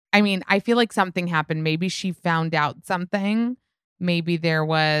thinking, I mean, I feel like something happened. Maybe she found out something. Maybe there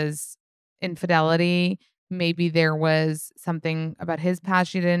was infidelity. Maybe there was something about his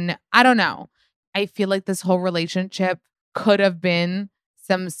past she didn't. I don't know. I feel like this whole relationship could have been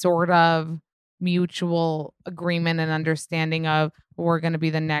some sort of mutual agreement and understanding of we're going to be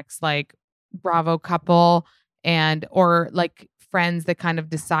the next like Bravo couple or like friends that kind of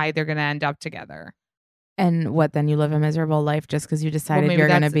decide they're going to end up together. And what, then you live a miserable life just because you decided maybe you're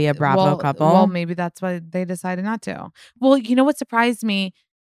going to be a Bravo couple? Well, maybe that's why they decided not to. Well, you know what surprised me?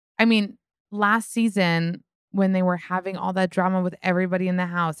 I mean, last season when they were having all that drama with everybody in the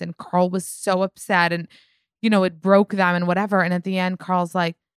house and Carl was so upset and, you know, it broke them and whatever. And at the end, Carl's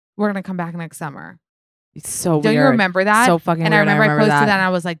like, we're going to come back next summer. It's so weird. Don't you remember that? So fucking and weird. I remember I posted that. and I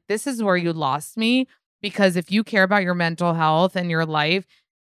was like, this is where you lost me, because if you care about your mental health and your life,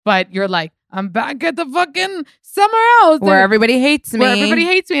 but you're like, I'm back at the fucking summer house where everybody hates me. Where everybody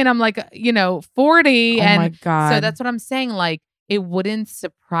hates me. And I'm like, you know, 40. Oh my God. So that's what I'm saying. Like, it wouldn't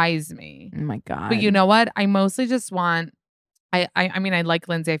surprise me. Oh my God. But you know what? I mostly just want, I mean, I like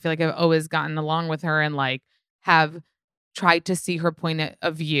Lindsey. I feel like I've always gotten along with her and like have tried to see her point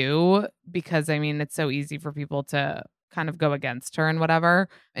of view, because I mean, it's so easy for people to kind of go against her and whatever.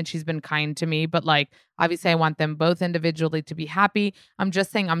 And she's been kind to me, but like, obviously I want them both individually to be happy. I'm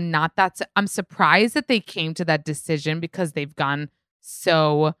just saying I'm surprised that they came to that decision because they've gone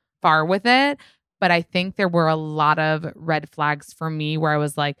so far with it. But I think there were a lot of red flags for me where I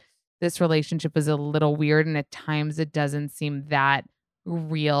was like, this relationship is a little weird. And at times it doesn't seem that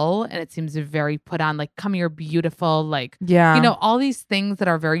real. And it seems very put on, like, come here, beautiful. Like, yeah, you know, all these things that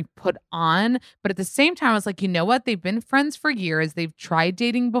are very put on. But at the same time, I was like, you know what? They've been friends for years. They've tried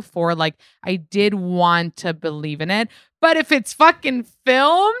dating before. Like, I did want to believe in it. But if it's fucking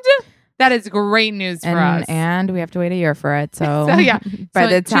filmed, that is great news for us. And we have to wait a year for it. So, yeah, by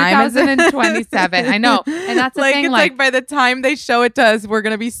the time 2027, I know. And that's the like, thing. It's like by the time they show it to us, we're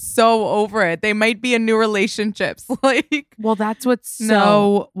going to be so over it. They might be in new relationships. Like, well, that's what's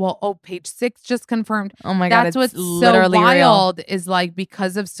Page 6 just confirmed. Oh my God. That's what's so wild is like,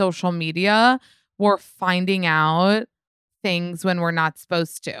 because of social media, we're finding out things when we're not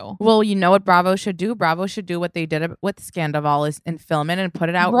supposed to. Well, you know what Bravo should do? Bravo should do what they did with Scandival and film it and put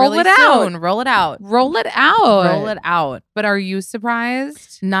it out Roll really it soon. out. Roll it out. Roll it out. Roll it out. But are you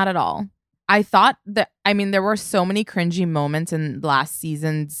surprised? Not at all. I thought that, I mean, there were so many cringy moments in last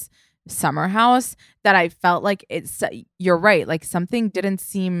season's Summer House that I felt like you're right. Like, something didn't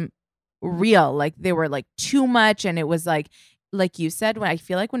seem real. Like, they were like too much. And it was like you said, when I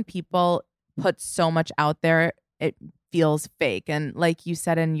feel like when people put so much out there, feels fake. And like you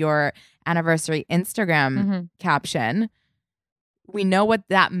said in your anniversary Instagram caption, we know what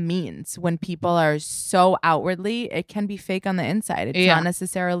that means when people are so outwardly, it can be fake on the inside. It's not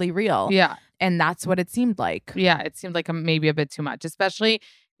necessarily real. Yeah. And that's what it seemed like. Yeah. It seemed like maybe a bit too much, especially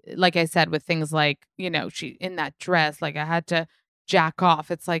like I said, with things like, you know, she in that dress, like I had to jack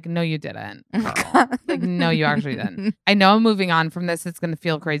off. It's like, no, you didn't. Like, no, you actually didn't. I know I'm moving on from this. It's going to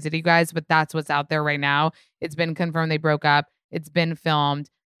feel crazy to you guys, but that's what's out there right now. It's been confirmed they broke up. It's been filmed.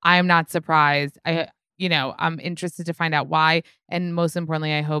 I'm not surprised. I'm interested to find out why. And most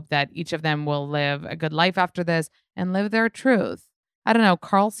importantly, I hope that each of them will live a good life after this and live their truth. I don't know.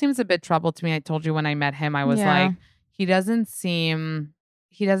 Carl seems a bit troubled to me. I told you when I met him, I was like, he doesn't seem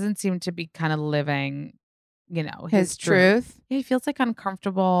to be kind of living, you know, his truth. He feels like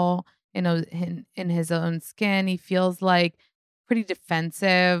uncomfortable in his own skin. He feels like pretty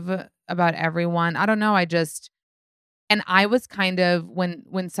defensive about everyone. I don't know. And I was kind of,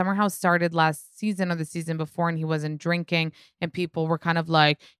 when Summer House started last season or the season before and he wasn't drinking and people were kind of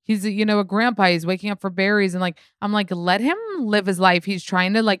like, he's, you know, a grandpa, he's waking up for berries. And like, I'm like, let him live his life. He's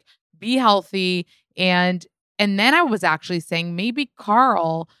trying to like be healthy. And then I was actually saying maybe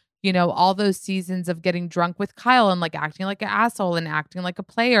Carl, you know, all those seasons of getting drunk with Kyle and like acting like an asshole and acting like a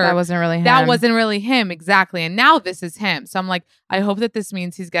player. That wasn't really him. That wasn't really him. Exactly. And now this is him. So I'm like, I hope that this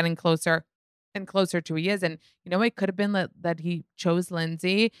means he's getting closer and closer to who he is. And, you know, it could have been that he chose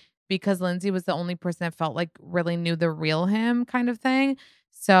Lindsey because Lindsey was the only person that felt like really knew the real him kind of thing.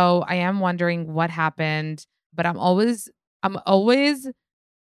 So I am wondering what happened, but I'm always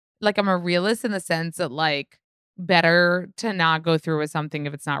like, I'm a realist in the sense that like better to not go through with something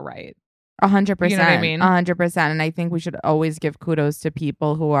if it's not right. 100%. You know what I mean? 100%. And I think we should always give kudos to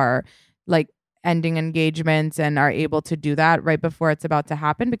people who are like ending engagements and are able to do that right before it's about to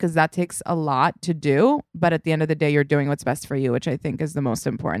happen, because that takes a lot to do. But at the end of the day, you're doing what's best for you, which I think is the most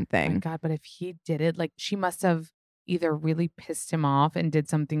important thing. Oh my God, but if he did it, like she must have either really pissed him off and did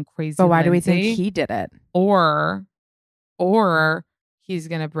something crazy. But why do we think he did it? Or he's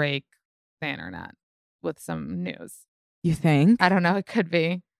going to break the internet with some news. You think? I don't know. It could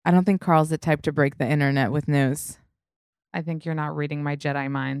be. I don't think Carl's the type to break the internet with news. I think you're not reading my Jedi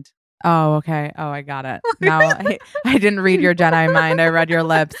mind. Oh, okay. Oh, I got it. Now I didn't read your Jedi mind. I read your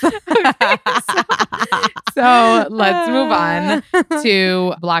lips. So let's move on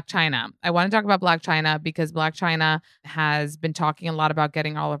to Blac Chyna. I want to talk about Blac Chyna because Blac Chyna has been talking a lot about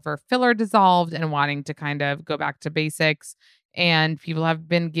getting all of her filler dissolved and wanting to kind of go back to basics. And people have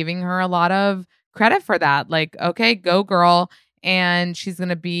been giving her a lot of credit for that. Like, okay, go girl. And she's going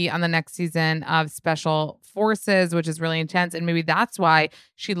to be on the next season of Special Forces, which is really intense. And maybe that's why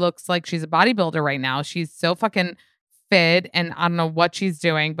she looks like she's a bodybuilder right now. She's so fucking fit and I don't know what she's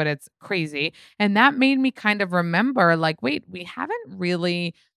doing, but it's crazy. And that made me kind of remember like, wait, we haven't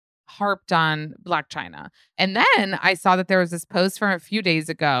really harped on Blac Chyna. And then I saw that there was this post from a few days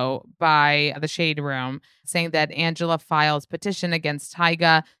ago by the Shade Room saying that Angela files petition against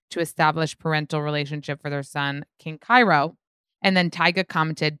Tyga to establish parental relationship for their son, King Cairo. And then Tyga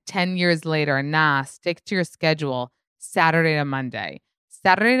commented 10 years later, nah, stick to your schedule, Saturday to Monday.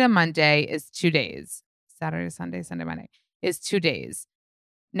 Saturday to Monday is 2 days. Saturday, Sunday, Monday is 2 days.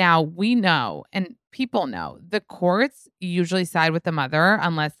 Now, we know, and people know, the courts usually side with the mother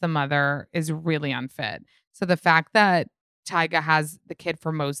unless the mother is really unfit. So the fact that Tyga has the kid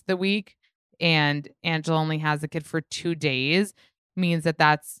for most of the week and Angela only has the kid for 2 days means that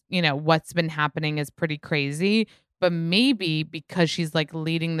that's, you know, what's been happening is pretty crazy. But maybe because she's like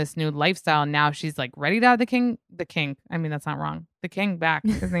leading this new lifestyle, now she's like ready to have the king. I mean, that's not wrong. The king back.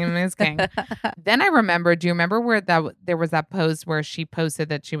 His name is King. Then I remember, do you remember where there was that post where she posted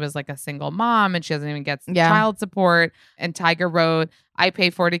that she was like a single mom and she doesn't even get child support? And Tyga wrote, I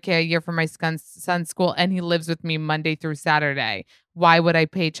pay $40,000 a year for my son's school and he lives with me Monday through Saturday. Why would I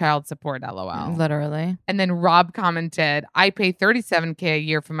pay child support? LOL. Literally. And then Rob commented, I pay $37,000 a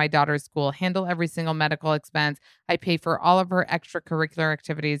year for my daughter's school, handle every single medical expense. I pay for all of her extracurricular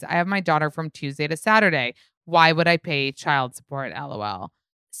activities. I have my daughter from Tuesday to Saturday. Why would I pay child support? LOL.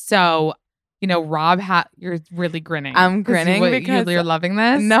 So, you know, Rob, you're really grinning. I'm grinning because you're loving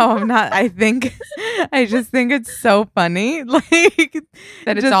this. No, I'm not. I just think it's so funny. Like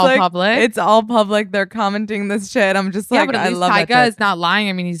that it's all public. It's all public. They're commenting this shit. I'm just like, but at I least love it. Tyga is not lying.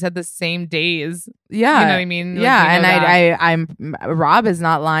 I mean, he said the same days. Yeah. You know what I mean? Like, yeah. And Rob is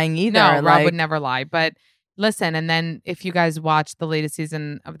not lying either. No, Rob would never lie. But listen, and then if you guys watch the latest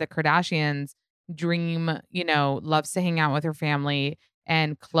season of The Kardashians, Dream, you know, loves to hang out with her family.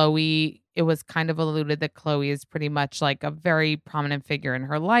 And Khloe, it was kind of alluded that Khloe is pretty much like a very prominent figure in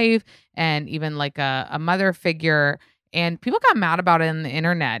her life and even like a mother figure. And people got mad about it on the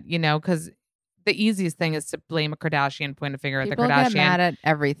internet, you know, because the easiest thing is to blame a Kardashian, point a finger at the People Kardashian. get mad at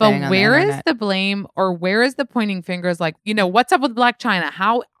everything. But on where the is internet. the blame or where is the pointing fingers? Like, you know, what's up with Black China?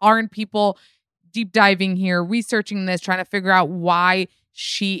 How aren't people deep diving here, researching this, trying to figure out why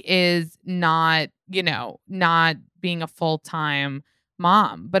she is not, you know, not being a full-time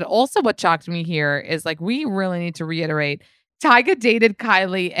mom? But also what shocked me here is like, we really need to reiterate, Tyga dated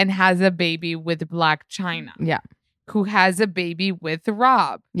Kylie and has a baby with Black China. Yeah. Who has a baby with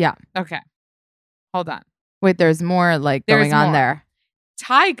Rob. Yeah. Okay. Hold on. Wait, there's more like There's going on more. there.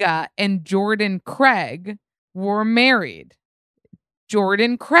 Tyga and Jordan Craig were married.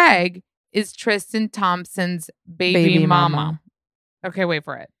 Jordan Craig is Tristan Thompson's baby mama. Okay, wait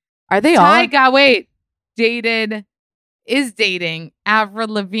for it. Are they all? Tyga, is dating Avril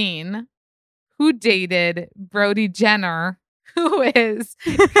Lavigne, who dated Brody Jenner, who is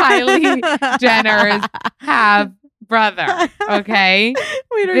Kylie Jenner's half brother. Okay.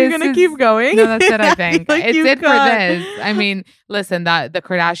 Wait, are you gonna keep going? No, that's it. I think Like it's you it for could. this. I mean, listen, the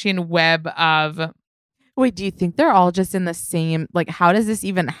Kardashian web of Wait, do you think they're all just in the same? Like, how does this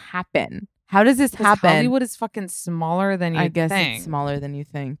even happen? How does this happen? Hollywood is fucking smaller than you I guess think. it's smaller than you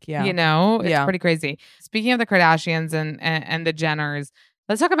think. Yeah. You know, it's Yeah. pretty crazy. Speaking of the Kardashians and the Jenners,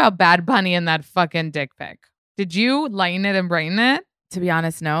 let's talk about Bad Bunny and that fucking dick pic. Did you lighten it and brighten it? To be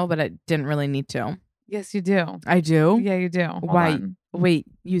honest, no, but I didn't really need to. Yes, you do. I do. Yeah, you do. Hold Why? on. Wait,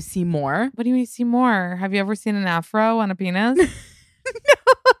 you see more? What do you mean you see more? Have you ever seen an afro on a penis?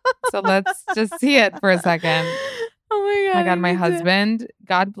 So let's just see it for a second. Oh my God. My husband,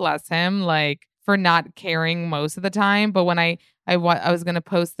 God bless him, like for not caring most of the time. But when I was going to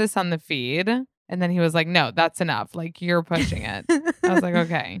post this on the feed and then he was like, no, that's enough. Like you're pushing it. I was like,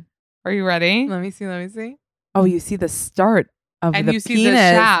 okay, are you ready? Let me see. Oh, you see the start of And the you penis. see the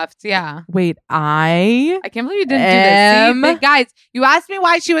shaft. Yeah. Wait, I can't believe you didn't do this. See, guys, you asked me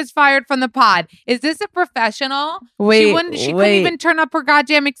why she was fired from the pod. Is this a professional? She couldn't even turn up her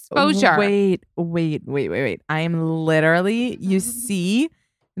goddamn exposure. Wait. I am literally, you see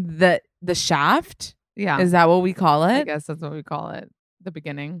the shaft? Yeah. Is that what we call I it? guess that's what we call it. The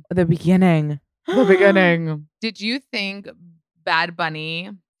beginning. The beginning. The beginning. Did you think Bad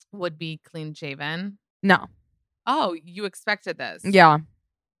Bunny would be clean shaven? No. Oh, you expected this. Yeah.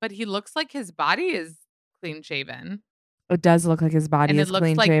 But he looks like his body is clean shaven. It does look like his body And is it looks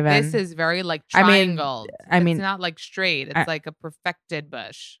clean like shaven. this is very like triangled. It's it's not like straight. It's like a perfected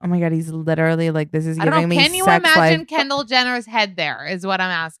bush. Oh my God, he's literally like, this is I giving don't know. me Can you sex imagine life. Kendall Jenner's head there is what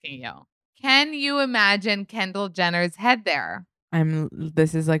I'm asking you. Can you imagine Kendall Jenner's head there?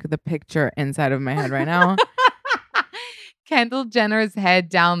 This is like the picture inside of my head right now. Kendall Jenner's head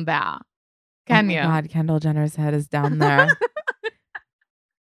down there. Can you? Oh my God, Kendall Jenner's head is down there.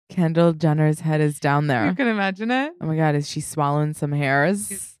 Kendall Jenner's head is down there. You can imagine it. Oh my God, is she swallowing some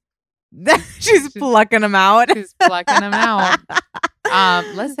hairs? She's plucking them out. She's plucking them out.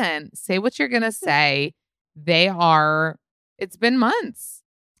 Listen, say what you're going to say. It's been months.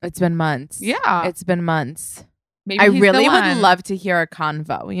 It's been months. Yeah. It's been months. Maybe I he's really the would one. love to hear a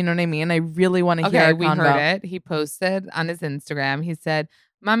convo. You know what I mean? I really want to hear Okay, a we convo. heard it. He posted on his Instagram. He said,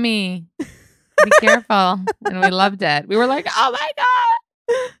 "Mommy, be careful." And we loved it. We were like, "Oh my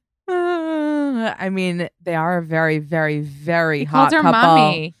God." I mean, they are a very, very, very He hot called her couple.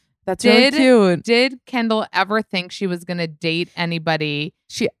 mommy. That's really cute. Did Kendall ever think she was going to date anybody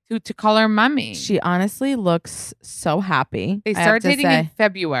to call her mommy? She honestly looks so happy. They I have started to dating say. in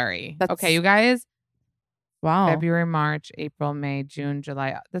February. That's- Okay, you guys? Wow. February, March, April, May, June,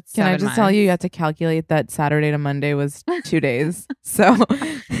 July. That's Can I 7 just tell months. you have to calculate that Saturday to Monday was 2 days. So,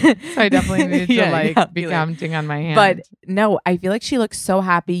 So I definitely need to be calculate. counting on my hand. But no, I feel like she looks so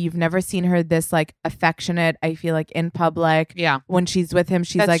happy. You've never seen her this like affectionate. I feel like in public. Yeah. When she's with him,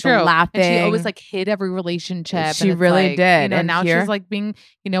 she's That's like true. laughing. And she always like hid every relationship. She and it's really like, did. You know, And now here- she's like being,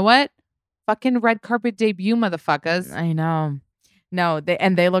 you know what? Fucking red carpet debut, motherfuckers. I know. No,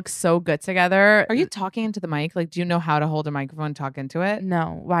 they look so good together. Are you talking into the mic? Like, do you know how to hold a microphone and talk into it?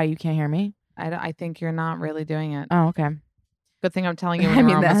 No. Why? You can't hear me? I think you're not really doing it. Oh, okay. Good thing I'm telling you when I we're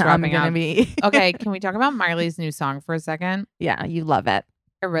mean, almost I'm wrapping gonna up. be. Okay, can we talk about Miley's new song for a second? Yeah, you love it.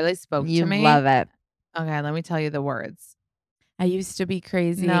 It really spoke You to me. love it. Okay, let me tell you the words. I used to be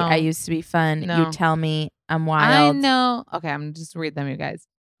crazy. No. I used to be fun. No. You tell me I'm wild. I know. Okay, I'm just read them, you guys.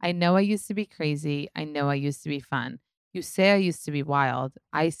 I know I used to be crazy. I know I used to be fun. You say I used to be wild.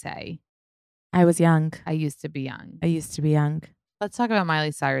 I say I was young. I used to be young. I used to be young. Let's talk about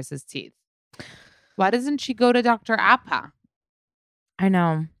Miley Cyrus's teeth. Why doesn't she go to Dr. Appa? I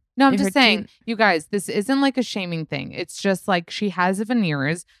know. No, I'm Her just saying, teeth- you guys, this isn't like a shaming thing. It's just like she has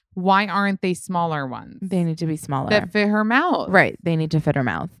veneers, Why aren't they smaller ones? They need to be smaller. That fit her mouth. Right. They need to fit her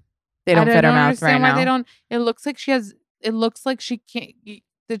mouth. They don't fit her mouth right now. They don't. It looks like she has. It looks like she can't.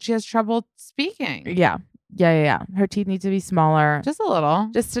 That she has trouble speaking. Yeah. Her teeth need to be smaller. Just a little.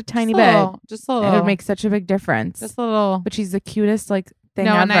 Just a tiny bit. Just a little. It would make such a big difference. Just a little. But she's the cutest thing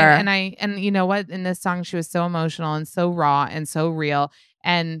ever. And you know what? In this song, she was so emotional and so raw and so real.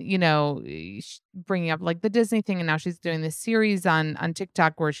 And, you know, bringing up like the Disney thing. And now she's doing this series on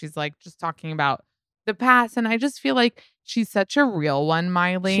TikTok where she's like just talking about the past. And I just feel like she's such a real one,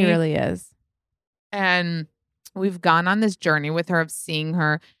 Miley. She really is. And we've gone on this journey with her of seeing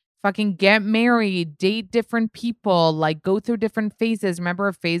her fucking get married, date different people, like go through different phases. Remember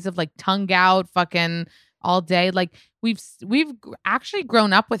a phase of like tongue out fucking all day? Like we've actually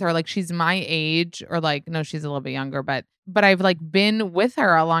grown up with her. Like she's my age, or like, no, she's a little bit younger, but I've like been with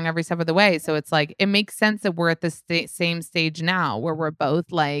her along every step of the way. So it's like, it makes sense that we're at the same stage now where we're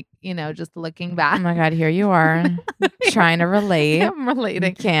both like, you know, just looking back. Oh my God, here you are trying to relate. I'm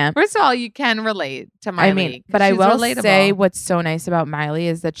relating. You can't. First of all, you can relate to Miley. I mean, but I will say what's so nice about Miley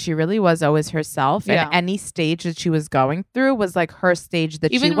is that she really was always herself. Yeah. And any stage that she was going through was like her stage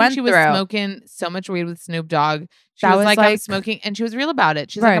that Even she went when through. she was smoking so much weed with Snoop Dogg, she was like, I'm smoking, and she was real about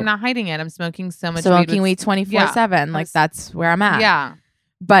it. She's like, I'm not hiding it. I'm smoking so much weed 24/7. Like that's where I'm at. Yeah.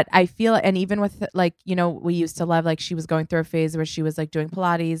 But I feel, and even with like, you know, we used to love, like she was going through a phase where she was like doing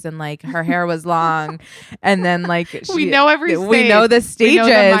Pilates and like her hair was long. And then like we know every stage. We know the stages.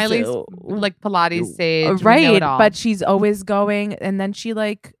 We know Miley's like Pilates stage. Right. We know it all. But she's always going, and then she's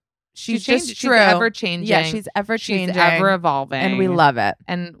just She's ever changing. Yeah, she's ever changing. She's ever evolving. And we love it.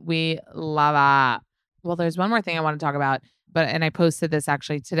 And we love it. Well, there's one more thing I want to talk about, and I posted this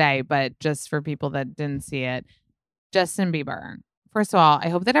actually today, but just for people that didn't see it. Justin Bieber. First of all, I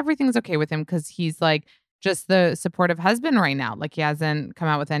hope that everything's okay with him because he's like just the supportive husband right now. Like he hasn't come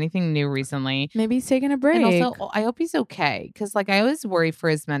out with anything new recently. Maybe he's taking a break. And also, I hope he's okay because like I always worry for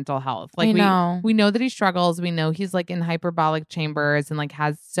his mental health. Like we know that he struggles. We know he's like in hyperbolic chambers and like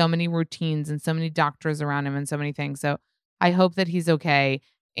has so many routines and so many doctors around him and so many things. So I hope that he's okay.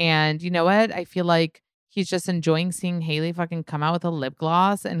 And you know what? I feel like he's just enjoying seeing Hailey fucking come out with a lip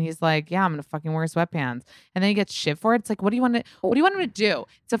gloss, and he's like, "Yeah, I'm gonna fucking wear sweatpants." And then he gets shit for it. It's like, what do you want him to do?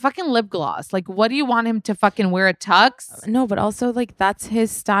 It's a fucking lip gloss. Like, what do you want him to fucking wear a tux? No, but also like that's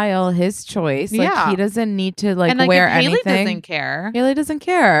his style, his choice. Like Yeah. he doesn't need to like, And like wear if Hailey anything. doesn't care. Haley doesn't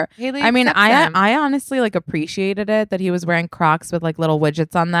care. Haley I mean, accepts him. I honestly like appreciated it that he was wearing Crocs with like little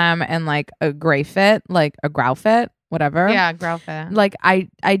widgets on them and like a gray fit, like a growl fit. Whatever. Yeah, growl fit. Like I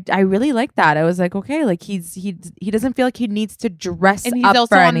really like that. I was like, okay, like he doesn't feel like he needs to dress And he's up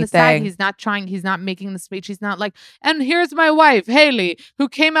also for on anything. the side. He's not trying. He's not making the speech. He's not like, and here's my wife, Hailey, who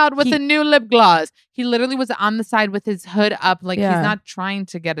came out with a new lip gloss. He literally was on the side with his hood up. Like he's not trying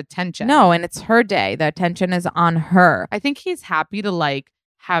to get attention. No, and it's her day. The attention is on her. I think he's happy to like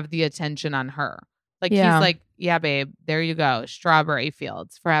have the attention on her. Like he's like, yeah, babe, there you go. Strawberry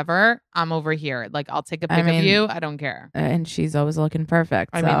fields forever. I'm over here. Like I'll take a pic of you. I don't care. And she's always looking perfect.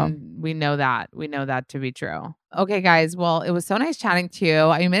 I so. mean, we know that. We know that to be true. Okay, guys. Well, it was so nice chatting to you.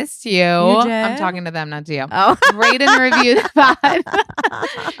 I missed you. You did? I'm talking to them, not to you. Oh. Rate and review the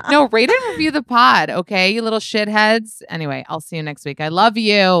pod. No, rate and review the pod. Okay, you little shitheads. Anyway, I'll see you next week. I love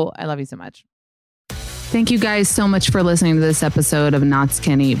you. I love you so much. Thank you guys so much for listening to this episode of Not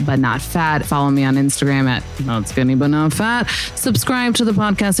Skinny But Not Fat. Follow me on Instagram at Not Skinny But Not Fat. Subscribe to the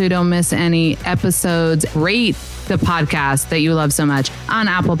podcast so you don't miss any episodes. Rate the podcast that you love so much on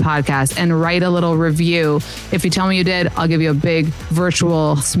Apple Podcasts and write a little review. If you tell me you did, I'll give you a big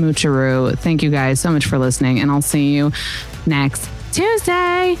virtual smoocheroo. Thank you guys so much for listening, and I'll see you next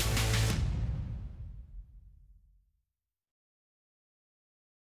Tuesday.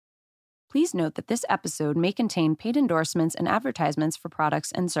 Please note that this episode may contain paid endorsements and advertisements for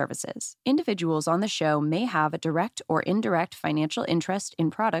products and services. Individuals on the show may have a direct or indirect financial interest in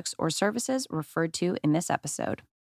products or services referred to in this episode.